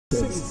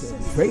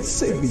First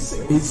service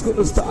is going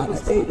to start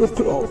at 8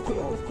 o'clock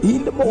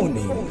in the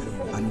morning,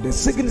 and the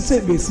second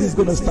service is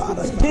going to start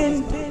at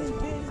 10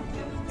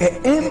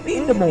 a.m.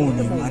 in the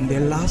morning, and the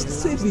last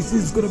service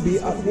is going to be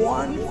at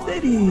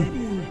 1:30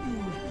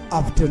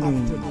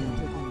 afternoon.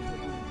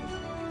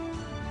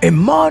 A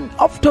man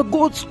after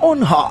God's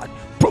own heart,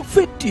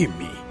 Prophet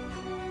Timmy,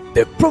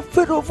 the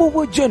prophet of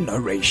our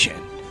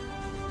generation,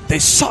 the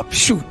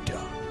sharpshooter.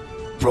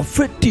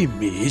 Prophet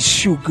Timmy is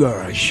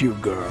sugar.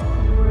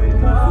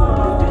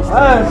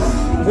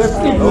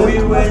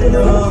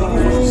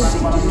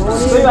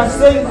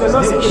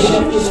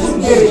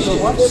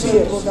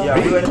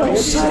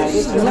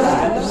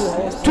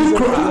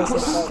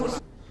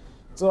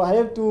 So I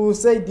have to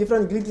say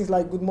different greetings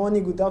like good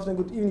morning, good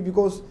afternoon, good evening,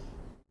 because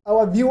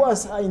our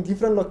viewers are in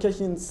different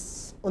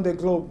locations on the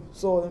globe.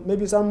 So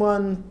maybe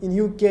someone in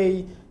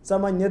UK,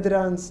 someone in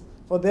Netherlands,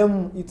 for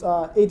them it's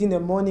 8 in the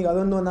morning, I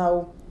don't know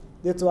now.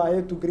 That's why I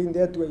have to greet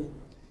that way.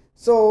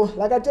 So,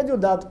 like I told you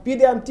that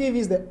PDIMtv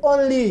is the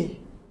only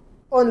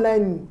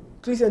online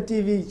Christian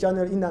TV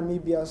channel in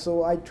Namibia.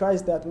 So I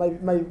trust that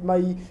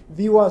my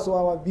viewers or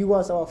our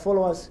viewers, our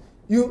followers,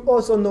 you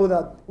also know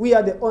that we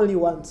are the only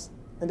ones.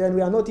 And then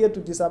we are not here to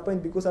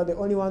disappoint because we are the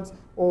only ones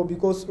or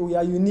because we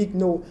are unique.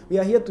 No, we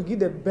are here to give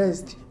the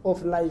best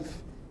of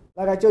life.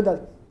 Like I told you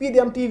that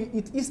PDIMtv,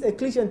 it is a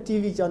Christian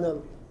TV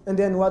channel. And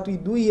then what we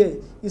do here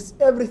is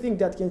everything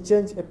that can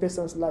change a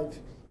person's life.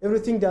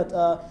 Everything that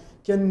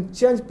can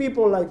change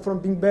people like from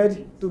being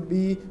bad to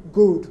be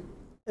good.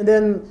 And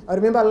then I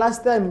remember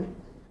last time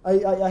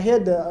I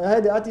had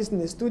the artist in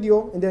the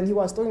studio, and then he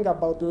was talking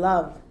about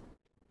love.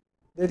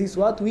 That is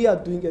what we are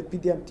doing at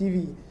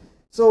PDIMtv.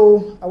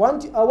 So I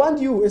want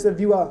you as a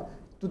viewer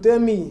to tell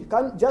me,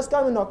 just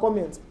come in our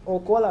comments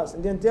or call us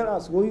and then tell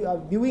us where you are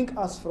viewing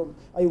us from.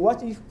 Are you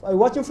watching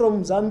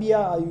from Zambia?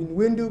 Are you in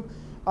Windhoek?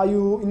 Are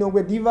you in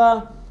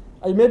Ogwediva?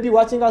 Are you maybe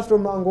watching us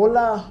from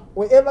Angola?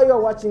 Wherever you are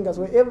watching us,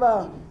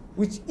 whichever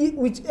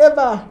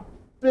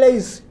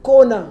place,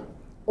 corner,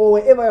 or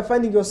wherever you're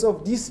finding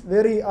yourself this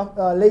very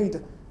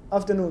late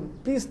afternoon,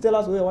 please tell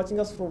us where you're watching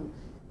us from.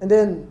 And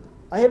then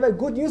I have a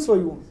good news for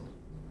you.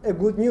 A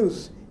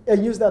news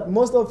that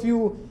most of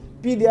you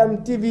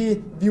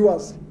PDIMtv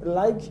viewers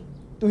like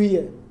to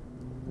hear.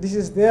 This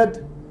is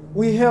that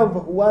we have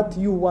what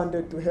you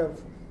wanted to have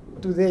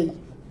today.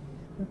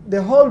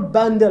 The whole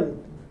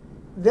bundle,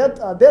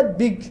 that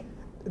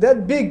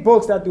big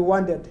box that you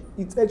wanted,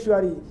 it's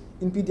actually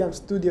in PDIM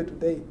studio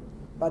today.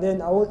 But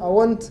then I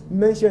won't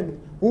mention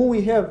who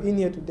we have in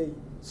here today.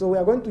 So we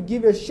are going to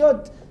give a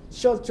short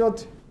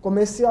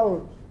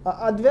commercial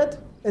advert,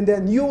 and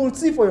then you will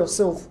see for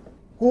yourself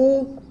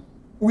who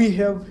we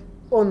have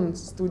on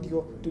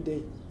studio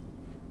today.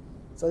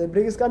 So the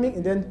break is coming,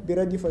 and then be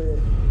ready for it.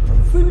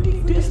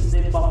 Prophetic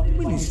Destiny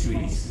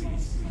Ministries,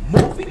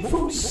 moving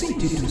from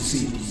city to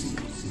city,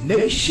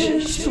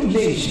 nations to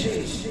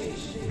nations,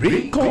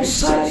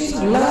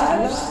 reconciling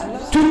lives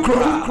to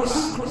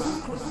Christ.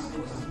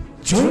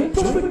 Join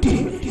Prophet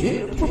Timmy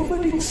in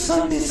prophetic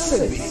Sunday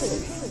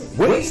service,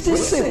 Wednesday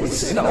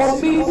service in our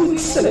midweek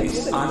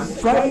service, and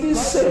Friday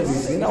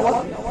service in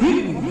our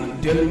healing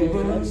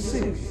deliverance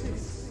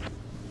service.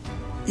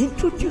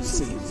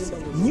 Introducing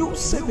new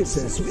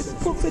services with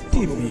Prophet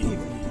Timmy.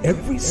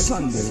 Every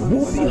Sunday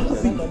we'll be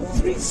having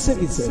 3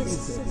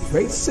 services.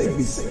 First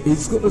service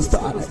is going to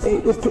start at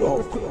 8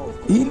 o'clock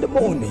in the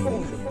morning,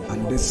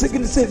 and the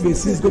second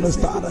service is going to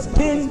start at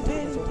 10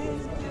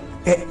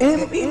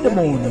 a.m. in the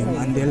morning,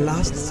 and the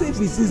last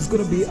service is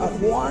going to be at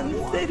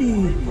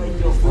 1:30.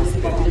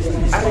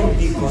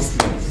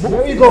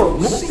 There you go.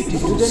 You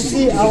can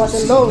see I was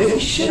alone.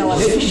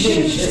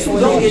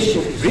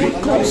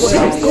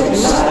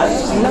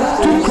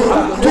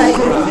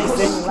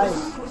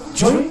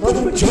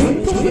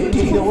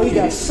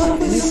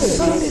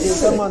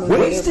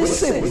 Wednesday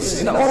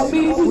service in our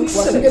midweek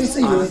service,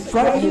 and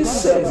Friday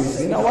service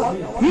in our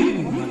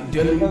healing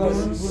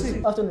deliverance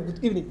service. Afternoon,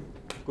 good evening.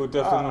 Good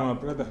afternoon, my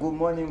brother. Good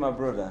morning, my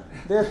brother.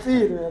 That's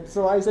it, man.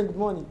 So I said good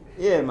morning.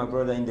 Yeah, my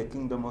brother, in the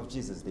kingdom of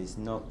Jesus, there is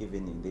no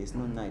evening, there is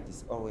no night,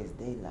 it's always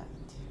daylight.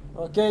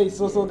 Okay,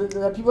 so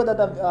there are people that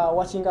are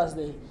watching us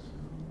there,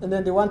 and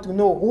then they want to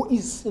know who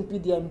is in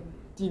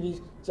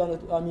PDIMtv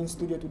channel,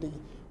 studio today.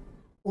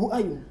 Who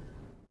are you?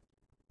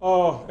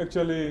 Oh,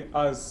 actually,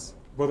 as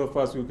both of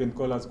us, you can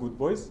call us good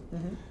boys.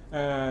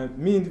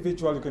 Me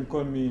individual, you can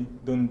call me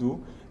Dondu,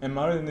 and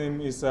my real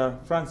name is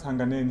Franz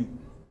Hanganeni.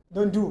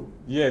 Don't do.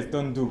 Yes,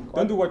 don't do.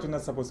 Don't do what you're not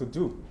supposed to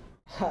do.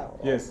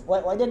 Yes.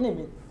 Why that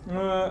name?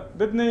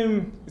 That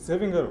name is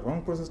having a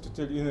wrong process to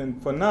tell you.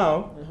 And for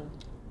now,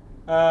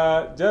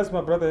 just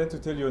my brother had to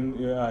tell you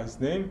his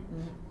name.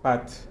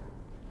 But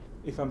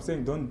if I'm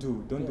saying don't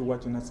do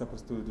what you're not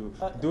supposed to do.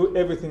 Do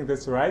everything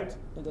that's right.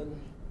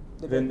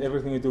 And then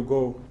everything will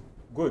go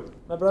good.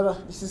 My brother,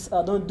 this is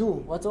don't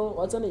do. What's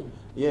your name?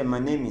 Yeah, my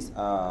name is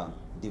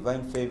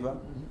Divine Favor.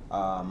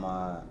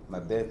 My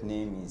birth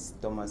name is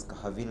Thomas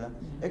Kahavila.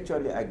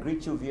 Actually, I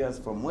greet you viewers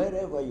from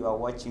wherever you are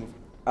watching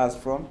us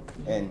from,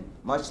 and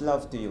much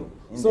love to you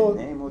in So-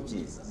 the name of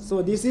Jesus.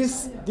 So this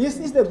is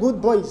the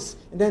good boys,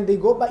 and then they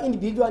go by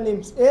individual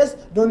names as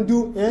Don't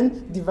Do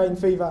and Divine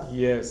Favor.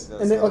 Yes.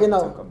 That's And then, what okay, we now-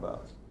 talk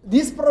about.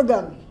 This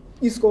program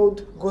is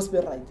called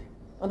Gospel Right,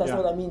 and that's Yeah.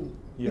 what I mean.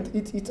 Yeah.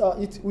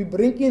 We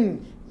bring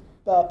in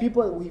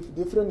people with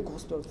different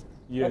gospels.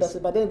 Yes. And that's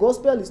it. But then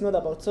gospel is not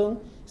about song.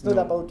 It's not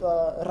No. about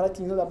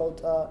writing. It's not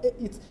about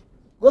it's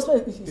gospel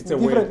is It's a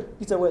different. word.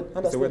 It's a word. It's the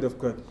Understand? word of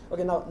God.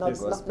 Okay, now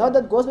Yes. now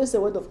that gospel is a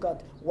word of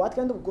God, what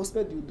kind of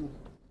gospel do you do?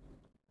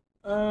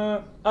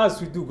 As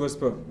we do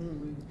gospel.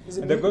 Is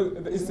it, And the mu-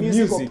 go- is it's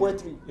music, music. or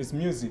poetry? It's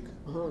music.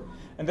 Uh-huh.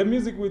 And the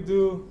music we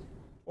do,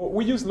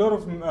 we use a lot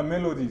of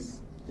melodies.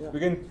 Yeah. We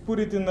can put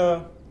it in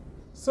a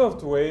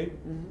soft way,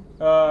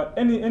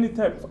 Mm-hmm. any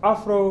type of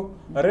Afro,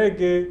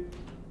 reggae,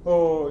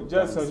 or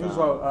just a Sound.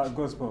 usual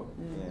gospel.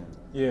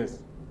 Yeah. Yes.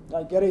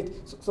 I get it.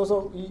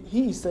 So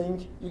he is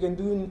saying you can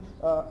do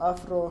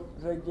Afro,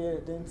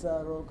 reggae,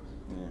 dancer, rock.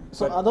 Yeah.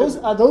 So But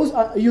are those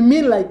you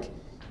mean like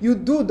you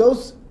do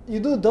those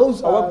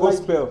Our like-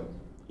 gospel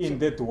in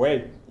that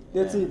way.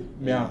 that's it.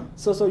 Yeah.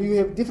 So you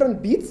have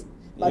different beats,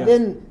 but Yeah.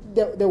 then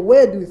the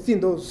word within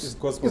those Is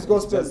gospel. is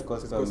gospel. Just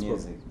gospel gospel.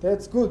 music.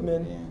 That's good,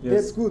 man. Yeah.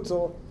 That's Yes. good.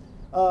 So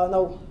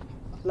now,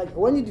 like,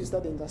 when did you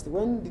start the industry?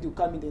 When did you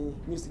come in the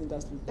music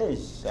industry?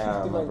 Eish,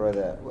 my Divine.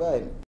 brother.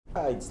 Well,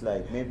 it's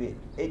like maybe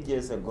 8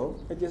 years ago.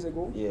 8 years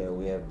ago. Yeah,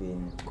 we have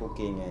been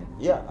cooking, and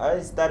yeah,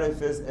 I started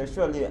first.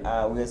 Actually,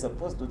 we were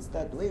supposed to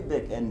start way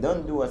back, and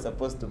Don't Do was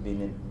supposed to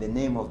be the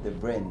name of the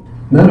brand.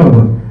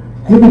 Merhaba.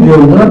 Bu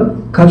videomda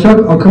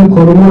kaçak akım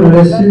koruma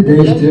rölesi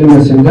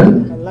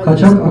değiştirilmesinden,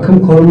 kaçak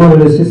akım koruma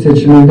rölesi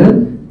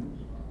seçiminden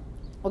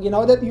Okay,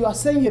 now that you are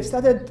saying you have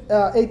started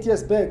 8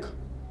 years back,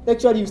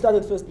 actually you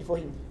started first before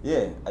him.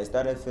 Yeah, I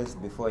started first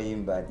before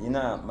him, but you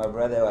know, my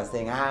brother was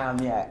saying,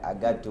 I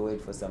got to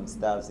wait for some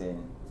stuff, and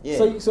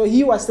yeah. So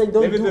he was saying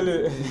don't Let me do. tell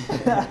you,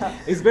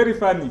 it's very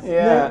funny.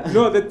 Yeah.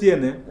 No, that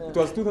Tiene, Yeah. it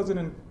was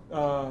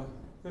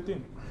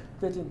 2013.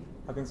 13.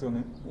 I think so,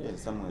 no? Yeah,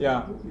 somewhere.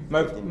 Yeah,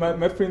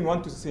 my friend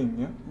want to sing.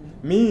 Yeah,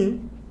 me,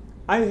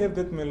 I have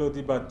that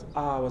melody, but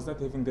I was not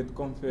having that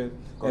Confidence.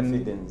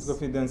 and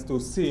confidence to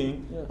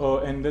sing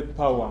Yeah. and that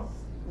power.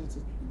 That's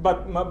it.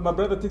 But my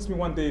brother takes me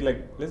one day,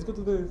 like, let's go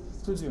to the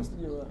studio.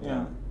 Studio,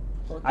 Yeah.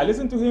 Okay. I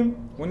listen to him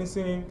when he's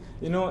singing,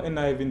 you know, and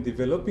I've been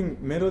developing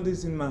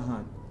melodies in my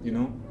heart, you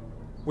know.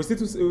 We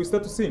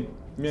start to sing,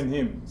 me and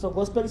him. So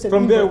gospel is a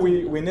From good there,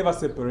 word. we never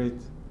separate.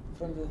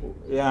 From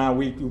the, Yeah,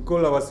 we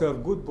call ourselves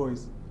good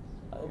boys.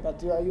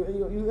 but you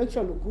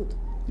actually look good.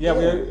 Yeah,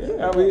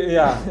 Yeah,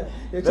 yeah.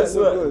 You That's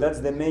actually look what. good. That's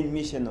the main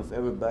mission of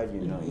everybody,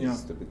 you know, Yeah.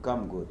 is to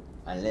become good.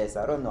 Unless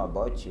I don't know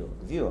about you,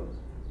 viewer.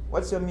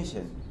 What's your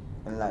mission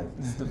in life?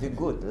 It's to be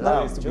good,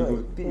 love, is to be joy,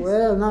 good. peace.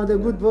 Well, now the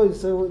good boys.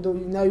 So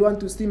now you want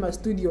to steal my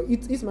studio.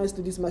 It's my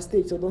studio, it's my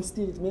stage. So don't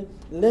steal it, man.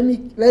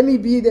 Let me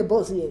be the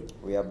boss here.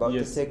 We are about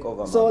Yes. to take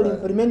over, So my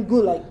brother. remain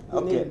good, like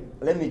your Okay, name.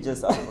 let me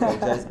just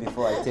apologize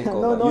before I take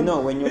No, over. no. You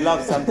know, when you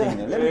love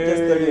something, let me just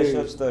tell you a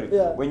short story.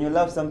 Yeah. When you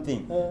love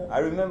something, Yeah. I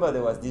remember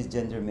there was this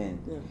gentleman.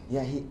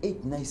 Yeah. He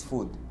ate nice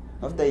food.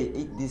 After he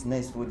ate this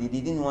nice food, he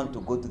didn't want to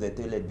go to the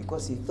toilet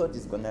because he thought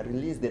he's gonna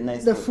release the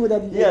nice The food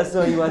that he Yeah, ate.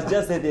 so he was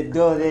just at the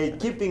door there,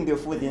 keeping the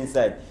food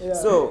inside. Yeah.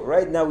 So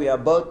right now we are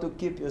about to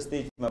keep your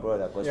stage, my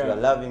brother, because we Yeah.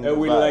 are loving the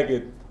We vibe. like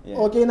it. Yeah.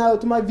 Okay, now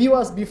to my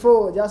viewers,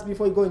 before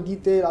you go in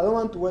detail, I don't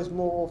want to waste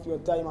more of your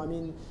time.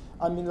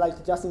 I mean,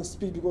 like just in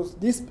speed, because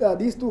these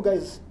two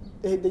guys,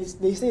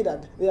 they say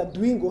that they are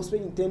doing gospel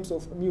in terms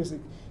of music.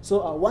 So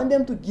I want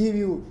them to give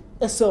you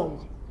a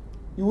song.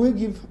 You will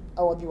give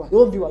our viewer,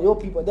 your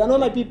people. They are not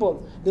my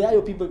people. They are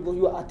your people because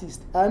you are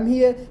artists. I'm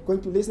here going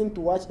to listen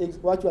to what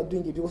you are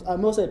doing because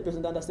I'm also a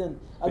person to understand.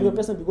 I'm a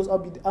person because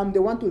I'm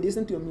the one to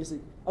listen to your music.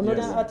 I'm not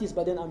Yes. an artist,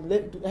 but then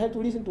I have to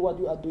listen to what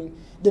you are doing.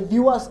 The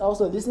viewers are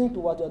also listening to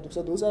what you are doing.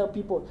 So those are your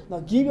people. Now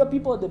give your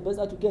people the best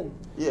that you can.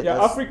 Yeah,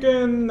 that's-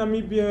 African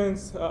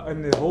Namibians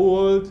and the whole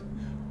world,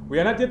 we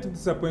are not here to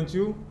disappoint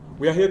you.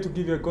 We are here to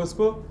give you a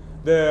gospel,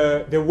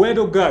 the word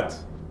of God,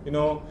 you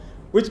know,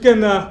 which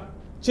can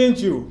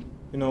change you.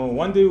 You know,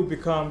 one day you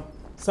become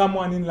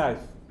someone in life.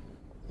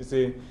 You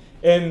see,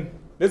 and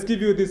let's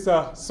give you this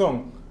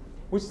song.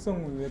 Which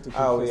song we have to?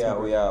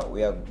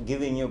 We are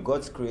giving you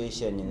God's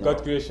creation, you know.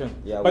 God creation.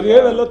 Yeah, but we we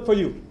have are- a lot for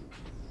you.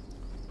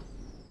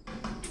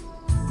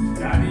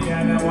 Daddy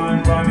and the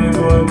one for me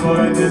good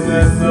boy, this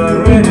is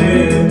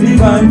already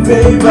divine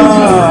favor.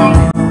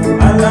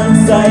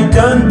 Alongside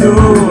Don't Do.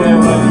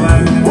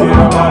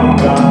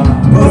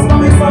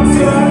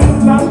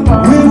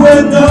 We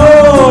were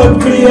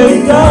not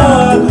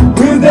created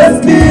with the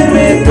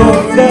spirit of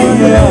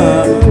fear.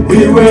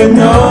 We were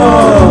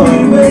not.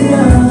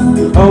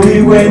 Oh,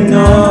 we were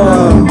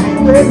not.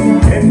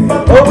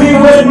 Oh, we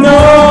were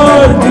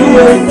not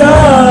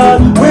created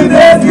with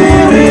the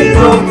spirit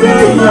of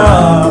fear.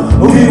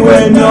 We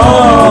were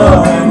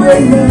not.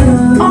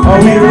 Oh,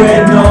 we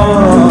were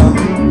not.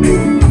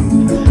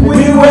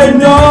 We were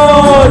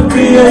not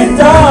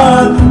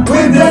created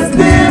with the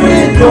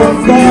spirit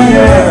of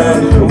fear.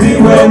 We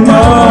were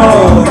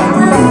not.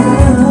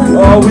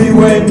 Oh, we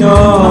were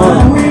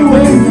not.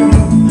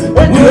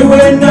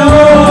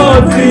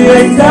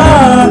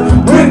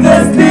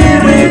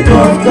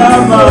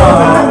 karma.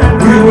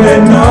 We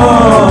were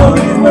known.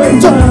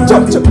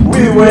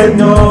 We were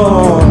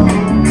known.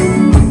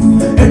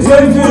 A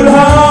joyful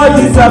heart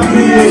is a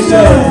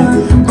creation.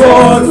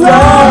 God's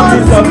love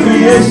is a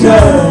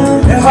creation.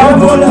 A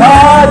humble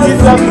heart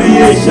is a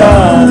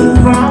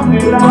creation. From the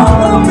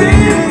love of me.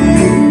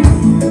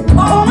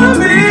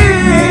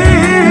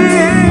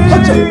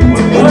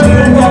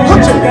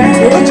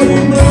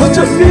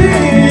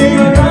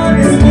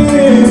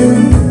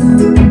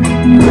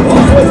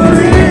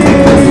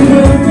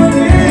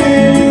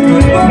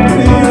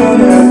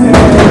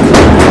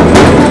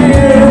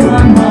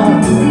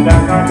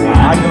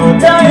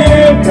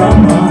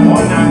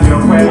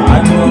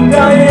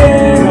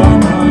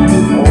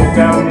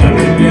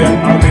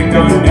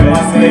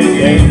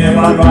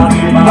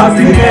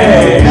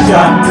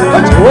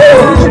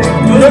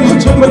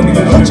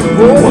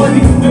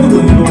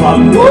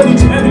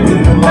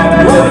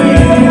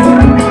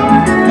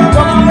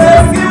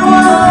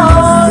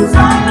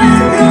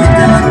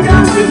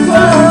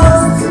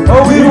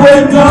 Oh, we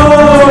were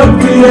known,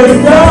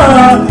 Creator,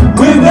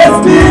 with the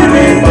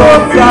spirit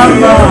of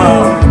karma.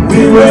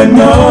 We were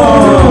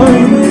known.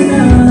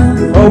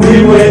 Oh, we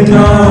were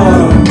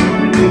known.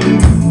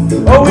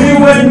 Oh, we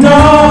were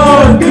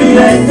known,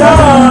 Creator.